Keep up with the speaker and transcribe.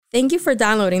Thank you for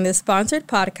downloading this sponsored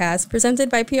podcast presented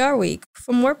by PR Week.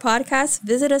 For more podcasts,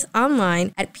 visit us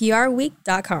online at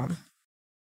prweek.com.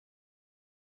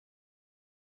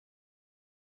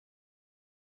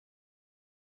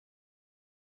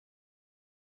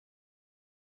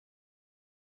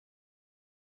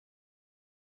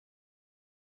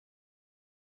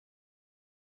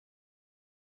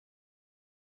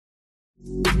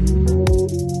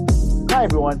 Hi,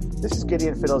 everyone. This is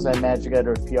Gideon Fiddles. I'm Magic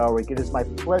Editor of PR Week. It is my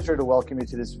pleasure to welcome you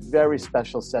to this very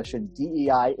special session,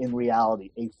 DEI in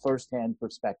Reality, a First-Hand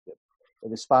Perspective.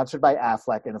 It is sponsored by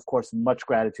Aflac, and of course, much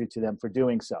gratitude to them for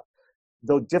doing so.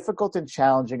 Though difficult and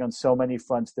challenging on so many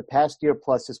fronts, the past year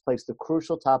plus has placed the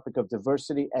crucial topic of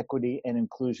diversity, equity, and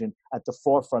inclusion at the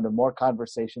forefront of more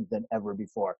conversations than ever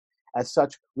before. As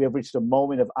such, we have reached a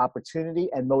moment of opportunity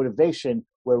and motivation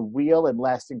where real and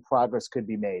lasting progress could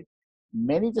be made.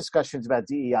 Many discussions about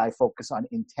DEI focus on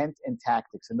intent and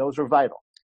tactics, and those are vital.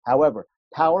 However,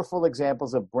 powerful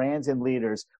examples of brands and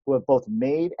leaders who have both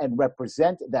made and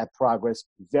represent that progress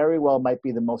very well might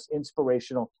be the most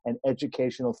inspirational and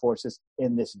educational forces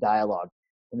in this dialogue.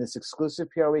 In this exclusive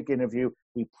PR Week interview,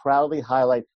 we proudly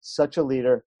highlight such a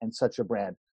leader and such a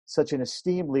brand, such an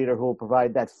esteemed leader who will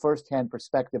provide that firsthand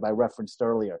perspective I referenced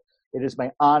earlier. It is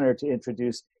my honor to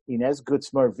introduce Inez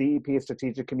Gutzmer, VP of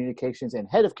Strategic Communications and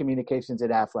Head of Communications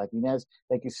at Aflac. Inez,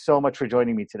 thank you so much for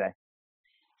joining me today.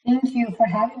 Thank you for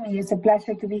having me. It's a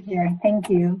pleasure to be here. Thank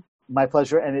you. My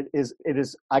pleasure. And it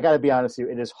is. I got to be honest with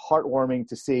you, it is heartwarming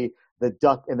to see the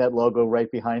duck and that logo right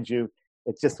behind you.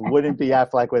 It just wouldn't be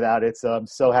Aflac without it. So I'm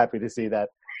so happy to see that.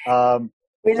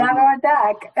 We love our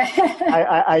duck.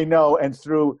 I know. And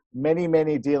through many,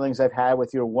 many dealings I've had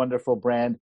with your wonderful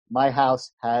brand, my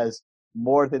house has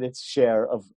more than its share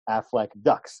of Aflac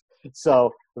ducks.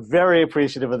 So very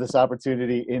appreciative of this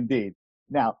opportunity indeed.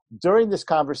 Now, during this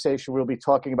conversation, we'll be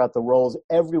talking about the roles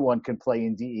everyone can play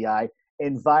in DEI,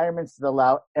 environments that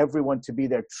allow everyone to be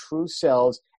their true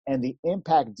selves, and the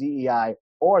impact DEI,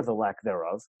 or the lack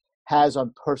thereof, has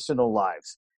on personal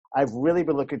lives. I've really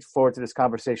been looking forward to this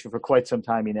conversation for quite some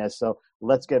time, Inez, so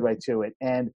let's get right to it.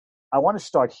 And I want to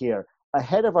start here.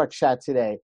 Ahead of our chat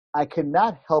today, I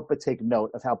cannot help but take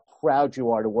note of how proud you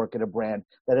are to work at a brand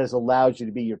that has allowed you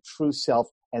to be your true self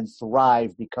and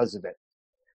thrive because of it.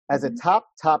 As a top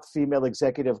female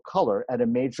executive of color at a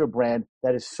major brand,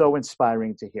 that is so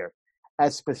inspiring to hear.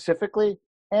 As specifically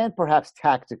and perhaps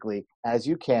tactically as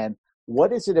you can,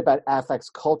 what is it about Aflac's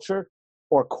culture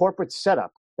or corporate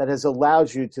setup that has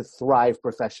allowed you to thrive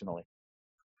professionally?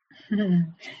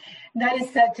 That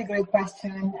is such a great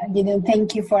question.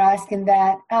 Thank you for asking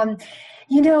that.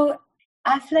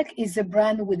 Aflac is a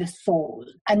brand with a soul,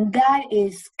 and that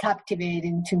is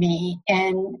captivating to me,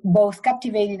 and both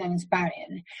captivating and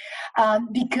inspiring.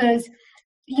 Because,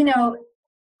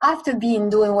 after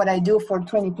doing what I do for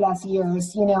 20 plus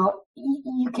years,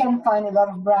 you can find a lot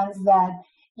of brands that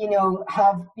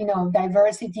have,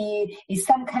 diversity is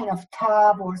some kind of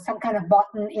tab or some kind of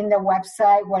button in their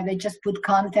website where they just put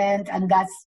content and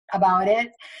that's about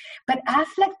it. But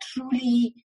Aflac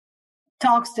truly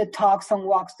talks the talks and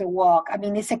walks the walk. I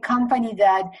mean, it's a company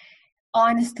that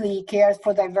honestly cares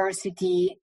for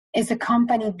diversity. It's a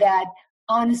company that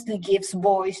honestly gives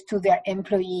voice to their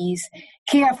employees,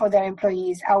 care for their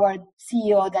employees. Our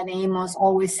CEO, Dan Amos,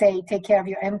 always say, take care of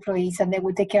your employees and they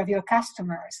will take care of your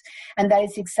customers. And that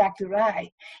is exactly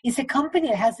right. It's a company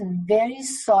that has a very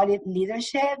solid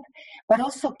leadership, but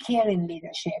also caring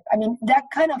leadership. I mean, that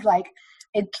kind of like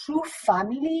a true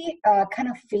family kind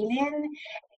of feeling,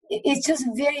 it's just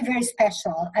very, very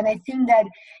special. And I think that,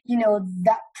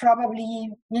 that probably,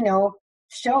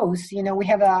 shows, we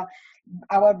have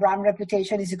our brand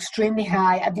reputation is extremely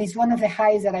high, at least one of the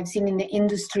highest that I've seen in the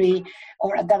industry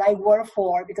or that I work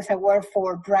for, because I work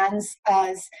for brands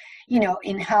as,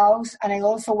 in-house. And I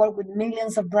also work with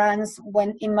millions of brands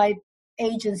when in my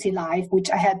agency life, which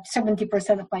I had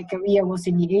 70% of my career was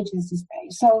in the agency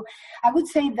space. So I would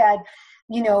say that,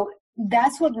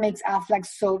 that's what makes Aflac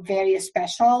so very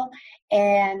special.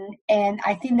 And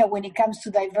I think that when it comes to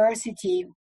diversity,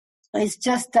 it's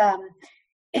just not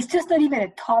even a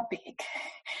topic.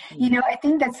 I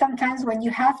think that sometimes when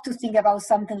you have to think about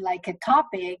something like a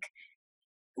topic,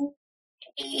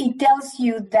 it tells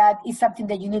you that it's something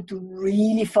that you need to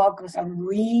really focus on,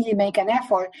 really make an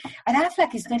effort. And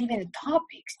Aflac is not even a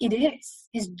topic. It is.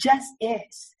 It just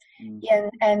is.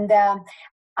 And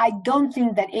I don't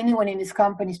think that anyone in this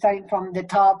company, starting from the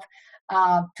top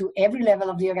to every level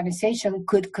of the organization,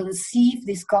 could conceive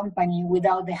this company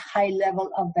without the high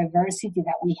level of diversity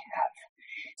that we have.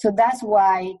 So that's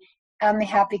why I'm a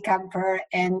happy camper,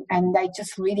 and I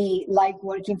just really like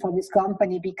working for this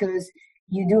company because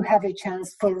you do have a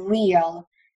chance for real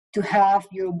to have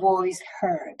your voice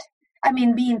heard. I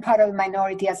mean, being part of a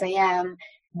minority as I am,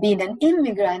 being an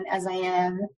immigrant as I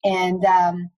am, and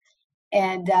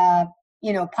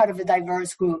part of a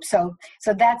diverse group. So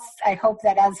that's, I hope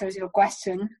that answers your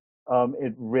question.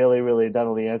 It really, really not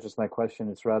only answers my question,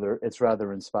 it's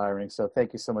rather inspiring. So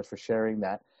thank you so much for sharing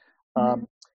that.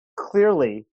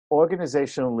 Clearly,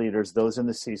 organizational leaders, those in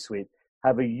the C-suite,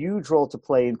 have a huge role to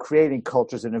play in creating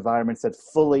cultures and environments that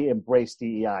fully embrace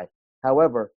DEI.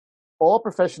 However, all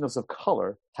professionals of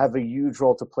color have a huge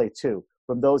role to play too,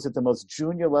 from those at the most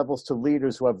junior levels to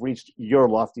leaders who have reached your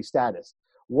lofty status.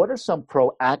 What are some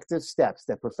proactive steps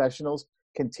that professionals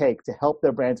can take to help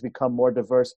their brands become more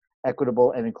diverse,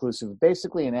 equitable, and inclusive?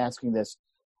 Basically, in asking this,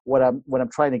 what I'm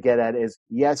trying to get at is,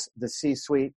 yes, the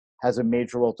C-suite has a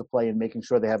major role to play in making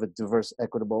sure they have a diverse,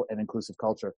 equitable, and inclusive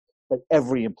culture, but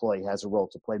every employee has a role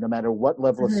to play, no matter what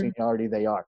level of seniority they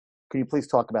are. Can you please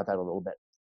talk about that a little bit?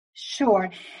 Sure.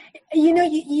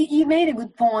 You made a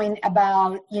good point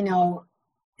about,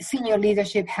 senior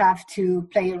leadership have to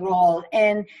play a role.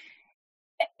 And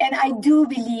I do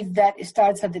believe that it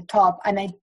starts at the top. And I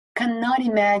cannot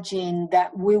imagine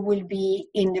that we will be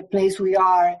in the place we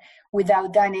are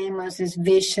without Dan Amos's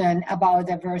vision about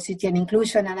diversity and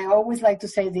inclusion. And I always like to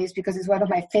say this because it's one of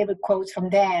my favorite quotes from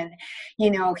Dan.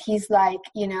 He's like,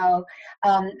 I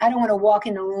don't want to walk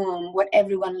in a room where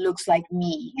everyone looks like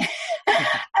me.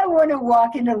 I want to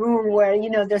walk in a room where,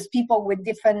 there's people with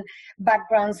different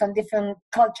backgrounds and different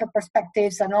culture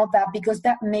perspectives and all that, because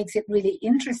that makes it really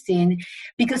interesting,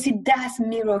 because it does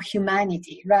mirror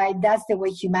humanity, right? That's the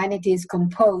way humanity is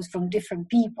composed, from different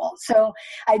people. So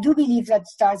I do believe that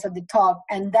starts at the top,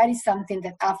 and that is something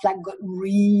that Aflac got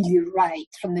really right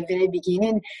from the very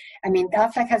beginning. I mean,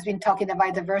 Aflac has been talking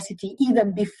about diversity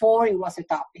even before it was a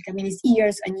topic. I mean, it's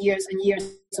years and years and years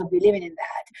of believing in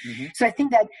that. So I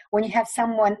think that when you have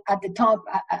someone at the top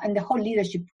and the whole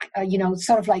leadership,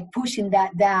 sort of like pushing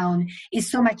that down, is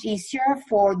so much easier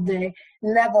for the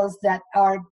levels that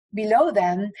are below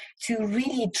them to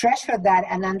really treasure that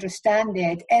and understand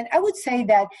it. And I would say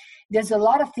that there's a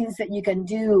lot of things that you can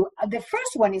do. The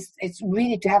first one is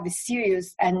really to have a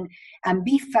serious and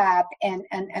BFAP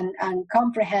and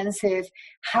comprehensive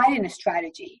hiring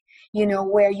strategy,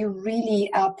 where you really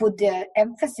put the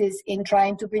emphasis in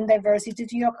trying to bring diversity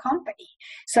to your company.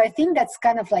 So I think that's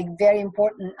kind of like very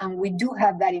important, and we do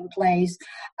have that in place.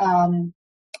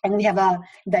 And we have a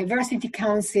diversity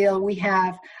council. We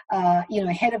have, a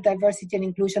head of diversity and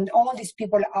inclusion. All these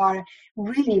people are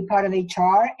really part of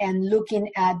HR and looking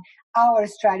at our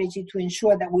strategy to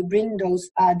ensure that we bring those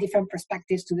different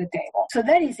perspectives to the table. So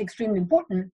that is extremely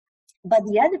important. But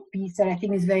the other piece that I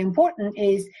think is very important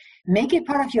is make it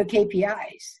part of your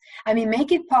KPIs. I mean,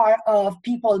 make it part of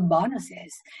people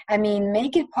bonuses. I mean,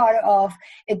 make it part of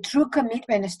a true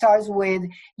commitment. It starts with,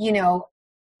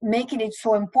 making it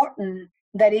so important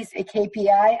that is a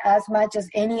KPI as much as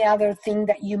any other thing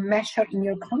that you measure in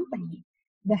your company.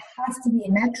 There has to be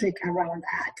a metric around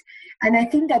that. And I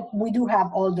think that we do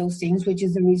have all those things, which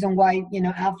is the reason why,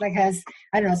 Aflac has,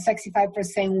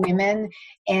 65% women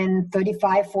and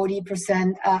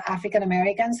 40% African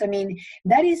Americans. I mean,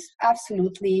 that is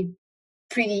absolutely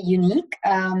pretty unique.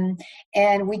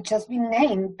 And we've just been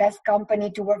named best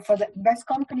company to work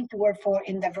for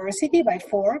in diversity by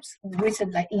Forbes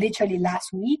recently, like literally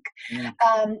last week.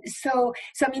 So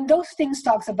I mean, those things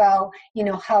talks about,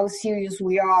 how serious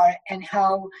we are and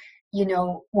how,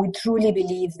 we truly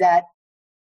believe that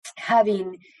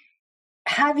having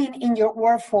in your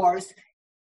workforce,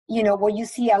 what you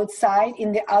see outside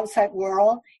in the outside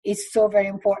world is so very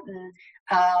important,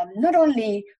 not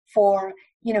only for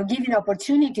giving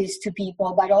opportunities to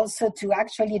people, but also to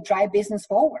actually drive business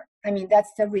forward. I mean,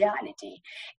 that's the reality.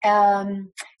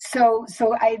 So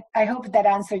I hope that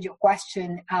answered your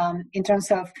question in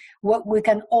terms of what we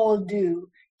can all do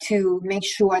to make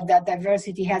sure that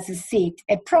diversity has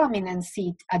a prominent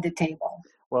seat at the table.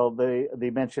 Well,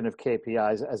 the mention of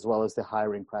KPIs as well as the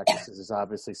hiring practices is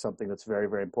obviously something that's very,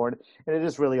 very important. And it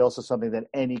is really also something that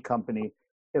any company,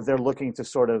 if they're looking to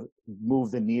sort of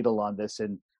move the needle on this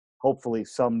and hopefully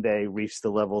someday reach the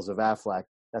levels of Aflac,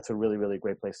 that's a really, really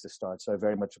great place to start. So I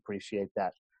very much appreciate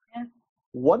that. Yeah.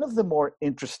 One of the more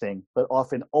interesting but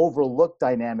often overlooked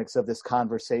dynamics of this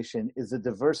conversation is the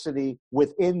diversity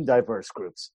within diverse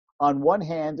groups. On one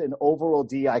hand, an overall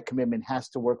DEI commitment has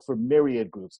to work for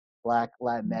myriad groups: Black,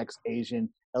 Latinx, Asian,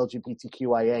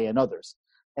 LGBTQIA, and others.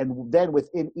 And then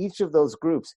within each of those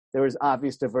groups, there is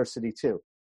obvious diversity too.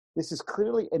 This is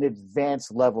clearly an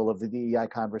advanced level of the DEI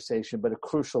conversation, but a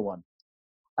crucial one.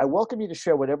 I welcome you to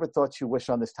share whatever thoughts you wish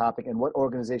on this topic and what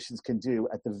organizations can do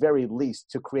at the very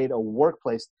least to create a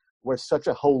workplace where such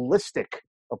a holistic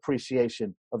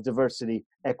appreciation of diversity,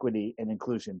 equity, and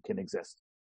inclusion can exist.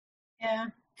 Yeah.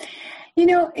 You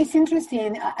know, it's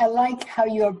interesting. I like how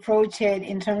you approach it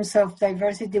in terms of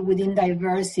diversity within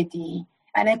diversity.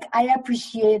 And I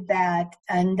appreciate that.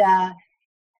 And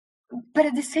but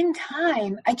at the same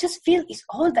time, I just feel it's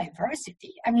all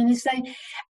diversity. I mean, it's like,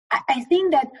 I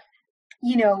think that,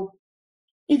 you know,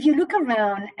 if you look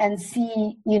around and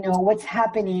see, you know, what's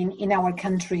happening in our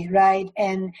country, right?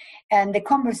 And the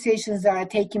conversations that are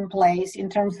taking place in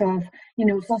terms of, you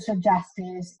know, social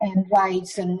justice and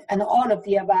rights and all of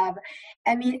the above.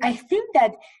 I mean, I think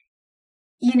that,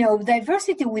 you know,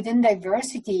 diversity within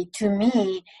diversity to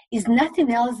me is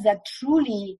nothing else that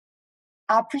truly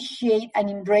appreciate and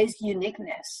embrace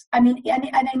uniqueness. I mean, and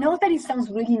I know that it sounds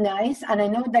really nice, and I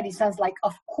know that it sounds like,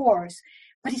 of course,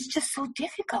 but it's just so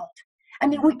difficult. I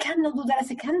mean, we cannot do that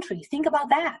as a country. Think about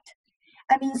that.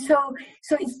 I mean, so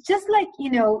it's just like, you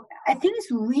know, I think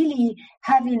it's really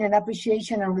having an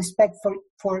appreciation and respect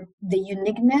for the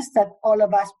uniqueness that all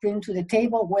of us bring to the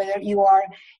table, whether you are,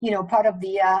 you know, part of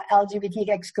the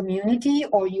LGBTX community,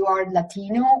 or you are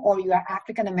Latino, or you are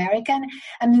African American.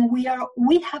 I mean, we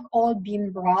have all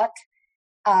been brought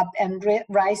up and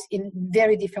rise in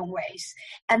very different ways.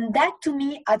 And that to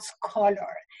me adds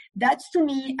color. That's to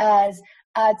me adds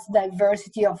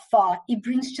diversity of thought. It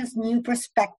brings just new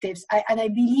perspectives. And I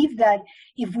believe that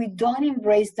if we don't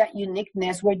embrace that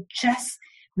uniqueness, we're just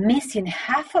missing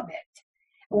half of it.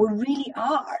 We really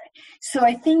are. So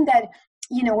I think that,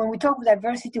 you know, when we talk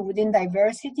diversity within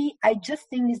diversity, I just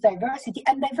think it's diversity.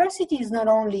 And diversity is not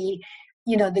only,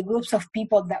 you know, the groups of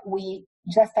people that we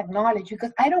just acknowledge,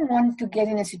 because I don't want to get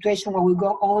in a situation where we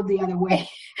go all the other way.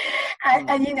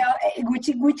 And you know,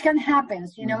 which can happen,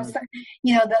 you know. So,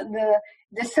 you know,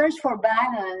 the search for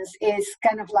balance is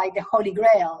kind of like the holy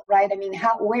grail, right? I mean,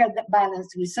 where the balance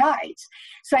resides.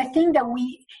 So I think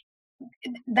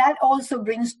that also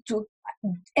brings to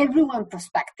everyone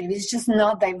perspective. It's just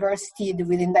not diversity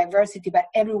within diversity, but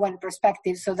everyone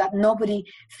perspective, so that nobody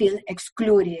feels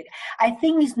excluded. I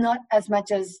think it's not as much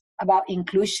as about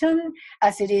inclusion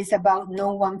as it is about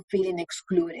no one feeling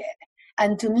excluded.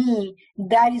 And to me,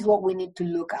 that is what we need to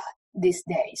look at these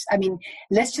days. I mean,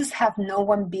 let's just have no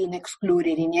one being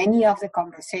excluded in any of the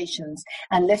conversations,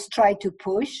 and let's try to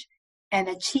push and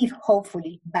achieve,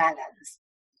 hopefully, balance.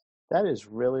 That is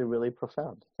really, really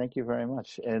profound. Thank you very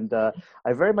much. And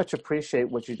I very much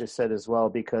appreciate what you just said as well,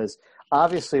 because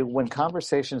obviously when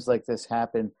conversations like this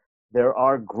happen, there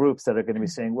are groups that are going to be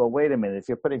saying, well, wait a minute, if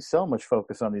you're putting so much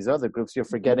focus on these other groups, you're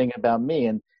forgetting about me.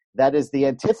 And that is the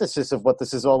antithesis of what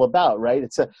this is all about, right?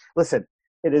 Listen,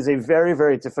 it is a very,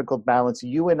 very difficult balance.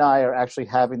 You and I are actually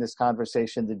having this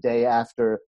conversation the day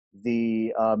after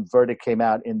the verdict came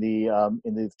out in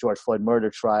the George Floyd murder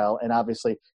trial, and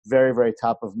obviously very, very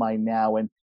top of mind now. And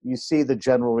you see the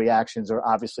general reactions are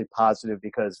obviously positive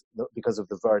because of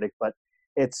the verdict. But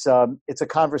it's a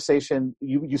conversation.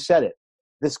 You said it.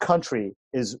 This country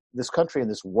and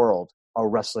this world are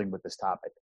wrestling with this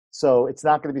topic. So it's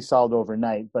not going to be solved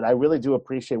overnight. But I really do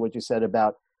appreciate what you said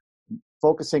about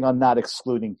focusing on not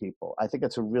excluding people. I think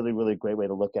that's a really, really great way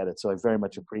to look at it. So I very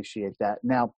much appreciate that.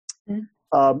 Now,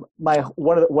 one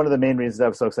of the main reasons I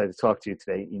was so excited to talk to you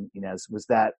today, Inez, was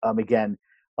that again,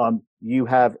 you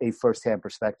have a firsthand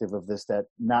perspective of this that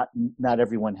not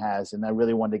everyone has, and I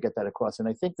really wanted to get that across. And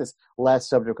I think this last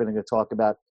subject we're going to talk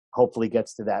about hopefully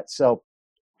gets to that. So,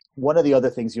 one of the other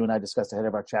things you and I discussed ahead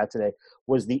of our chat today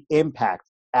was the impact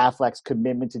Aflac's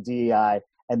commitment to DEI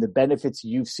and the benefits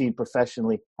you've seen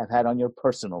professionally have had on your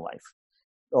personal life,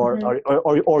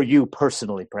 or you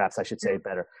personally, perhaps I should say it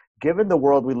better. Given the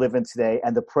world we live in today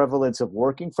and the prevalence of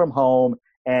working from home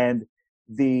and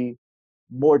the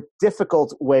more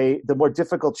difficult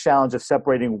challenge of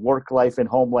separating work life and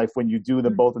home life when you do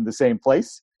them both in the same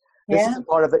place,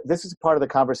 this is part of the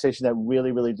conversation that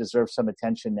really, really deserves some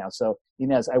attention now. So,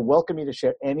 Inez, I welcome you to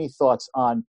share any thoughts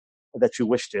that you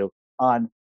wish to on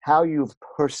how you've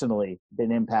personally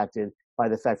been impacted by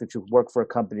the fact that you work for a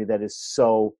company that is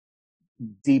so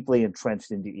deeply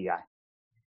entrenched in DEI.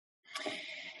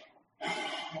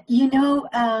 You know,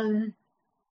 I'm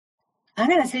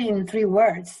going to say it in 3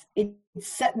 words. It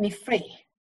set me free.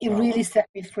 It really set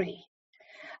me free.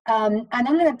 And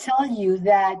I'm going to tell you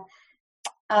that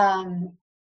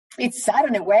it's sad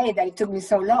in a way that it took me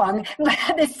so long, but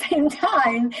at the same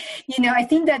time, you know, I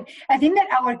think that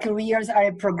our careers are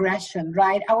a progression,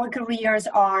 right? Our careers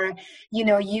are, you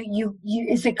know, you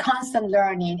it's a constant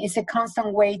learning. It's a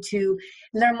constant way to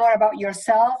learn more about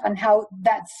yourself and how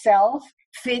that self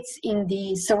fits in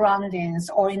the surroundings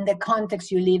or in the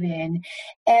context you live in.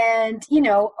 And,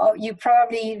 you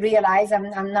probably realize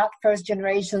I'm not first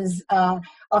generations of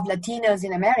Latinos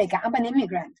in America. I'm an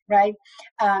immigrant, right?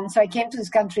 So I came to this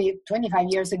country 25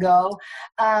 years ago.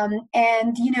 And,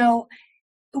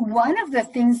 one of the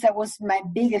things that was my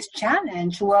biggest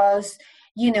challenge was,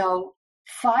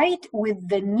 fight with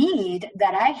the need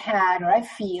that I had or I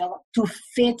feel to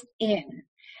fit in.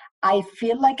 I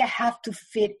feel like I have to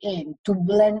fit in, to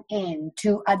blend in,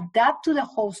 to adapt to the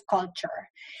host culture.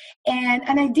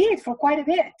 And I did for quite a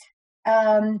bit.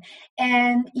 That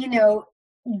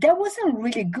wasn't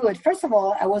really good. First of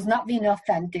all, I was not being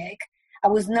authentic. I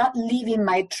was not living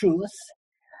my truth.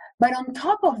 But on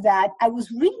top of that, I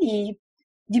was really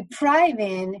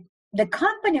depriving the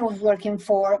company I was working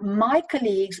for, my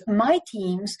colleagues, my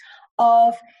teams,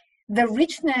 of the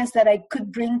richness that I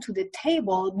could bring to the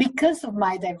table because of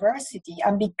my diversity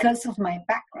and because of my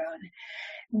background.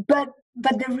 But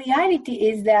the reality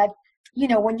is that,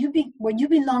 when you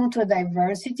belong to a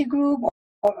diversity group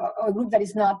or a group that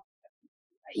is not,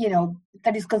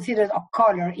 that is considered a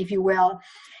color, if you will,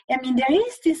 I mean, there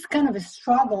is this kind of a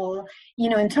struggle,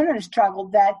 internal struggle,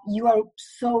 that you are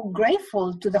so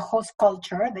grateful to the host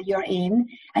culture that you're in,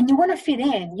 and you want to fit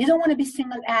in. You don't want to be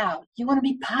singled out. You want to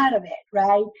be part of it,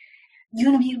 right?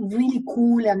 You want to be really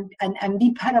cool and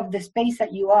be part of the space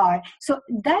that you are. So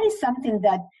that is something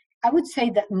that I would say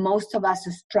that most of us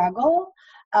struggle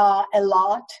a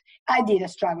lot. I did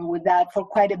struggle with that for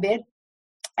quite a bit.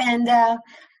 And,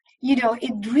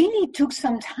 it really took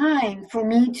some time for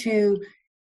me to,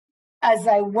 as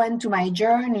I went to my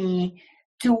journey,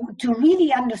 to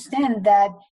really understand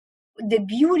that the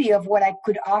beauty of what I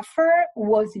could offer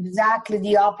was exactly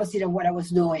the opposite of what I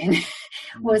was doing.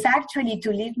 Was actually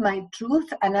to live my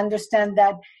truth and understand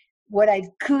that what I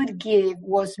could give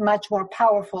was much more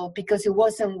powerful because it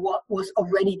wasn't what was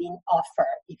already being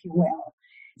offered, if you will.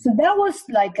 So that was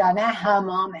like an aha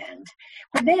moment.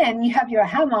 But then you have your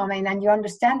aha moment and you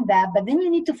understand that, but then you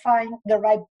need to find the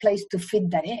right place to fit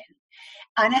that in.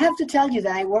 And I have to tell you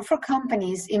that I worked for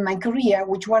companies in my career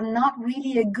which were not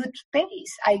really a good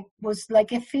space. I was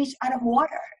like a fish out of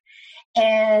water.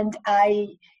 And I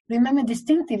remember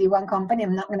distinctly one company,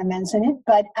 I'm not going to mention it,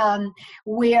 but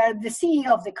where the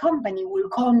CEO of the company will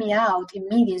call me out in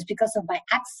meetings because of my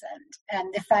accent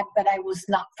and the fact that I was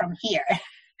not from here.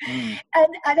 And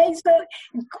I so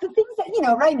things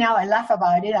that, right now I laugh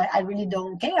about it. I really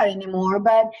don't care anymore.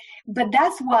 But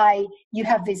that's why you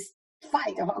have this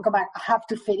fight of, I have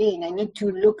to fit in. I need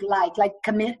to look like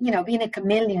being a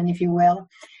chameleon, if you will.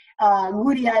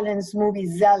 Woody Allen's movie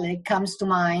Zelig comes to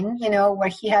mind, where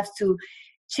he has to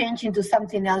change into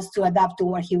something else to adapt to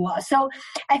what he was. So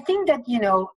I think that,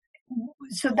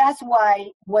 so that's why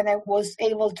when I was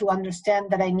able to understand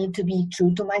that I need to be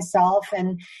true to myself,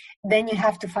 and then you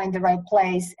have to find the right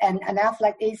place. And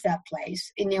Aflac is that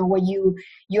place, where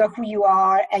you're who you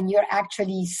are and you're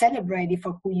actually celebrated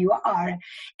for who you are,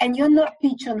 and you're not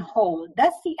pigeonholed.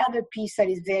 That's the other piece that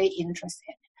is very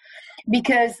interesting,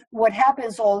 because what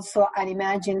happens also, I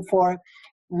imagine, for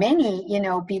many,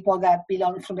 people that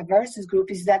belong to the versus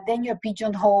group is that then you're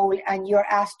pigeonholed and you're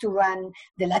asked to run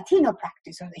the Latino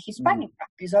practice or the Hispanic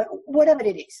practice or whatever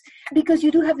it is, because you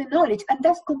do have the knowledge, and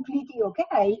that's completely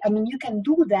okay. I mean, you can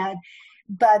do that,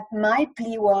 but my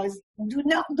plea was, do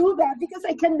not do that, because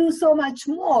I can do so much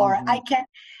more. I can,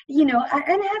 and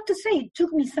I have to say, it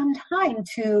took me some time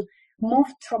to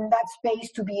moved from that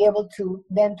space to be able to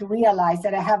then to realize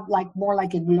that I have more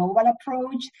like a global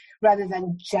approach rather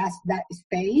than just that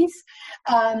space.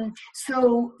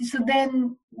 So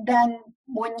then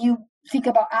when you think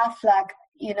about Aflac,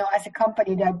 as a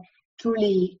company that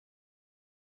truly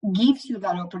gives you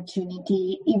that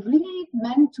opportunity, it really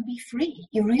meant to be free.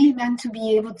 It really meant to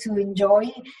be able to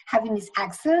enjoy having this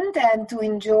accent and to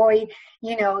enjoy,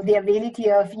 the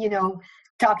ability of,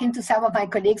 talking to some of my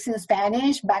colleagues in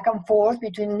Spanish, back and forth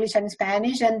between English and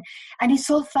Spanish. And it's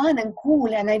so fun and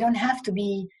cool. And I don't have to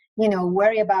be,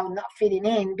 worry about not fitting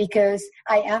in, because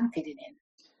I am fitting in.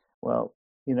 Well,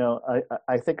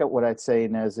 I think what I'd say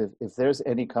now is if there's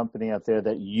any company out there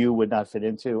that you would not fit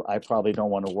into, I probably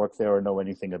don't want to work there or know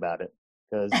anything about it.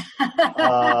 Because,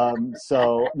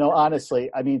 no, honestly,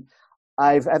 I mean,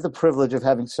 I've had the privilege of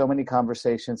having so many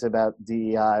conversations about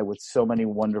DEI with so many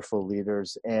wonderful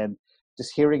leaders, and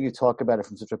just hearing you talk about it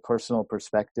from such a personal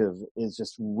perspective is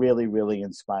just really, really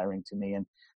inspiring to me. And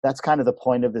that's kind of the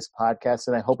point of this podcast.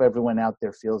 And I hope everyone out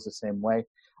there feels the same way,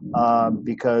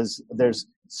 because there's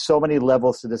so many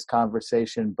levels to this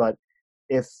conversation. But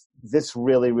if this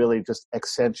really, really just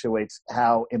accentuates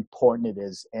how important it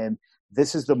is. And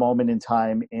this is the moment in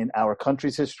time in our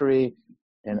country's history,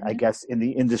 and I guess in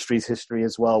the industry's history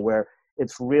as well, where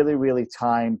it's really, really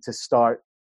time to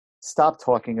stop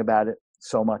talking about it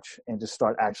so much and just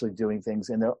start actually doing things.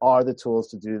 And there are the tools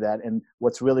to do that. And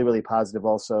what's really, really positive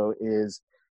also is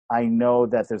I know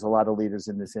that there's a lot of leaders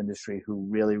in this industry who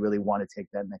really, really want to take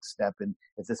that next step. And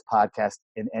if this podcast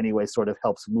in any way sort of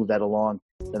helps move that along,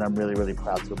 then I'm really, really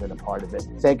proud to have been a part of it.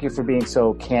 Thank you for being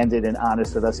so candid and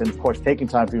honest with us. And of course, taking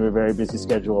time from your very busy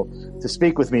schedule to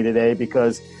speak with me today,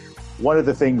 because one of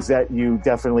the things that you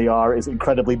definitely are is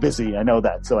incredibly busy. I know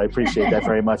that. So I appreciate that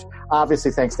very much. Obviously,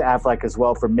 thanks to Aflac as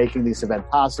well for making this event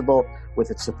possible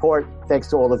with its support. Thanks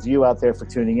to all of you out there for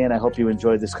tuning in. I hope you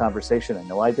enjoyed this conversation. I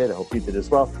know I did. I hope you did as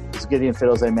well. This is Gideon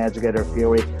Fiddles. I'm Magic Editor of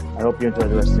PRWeek. I hope you enjoy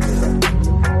the rest of your day.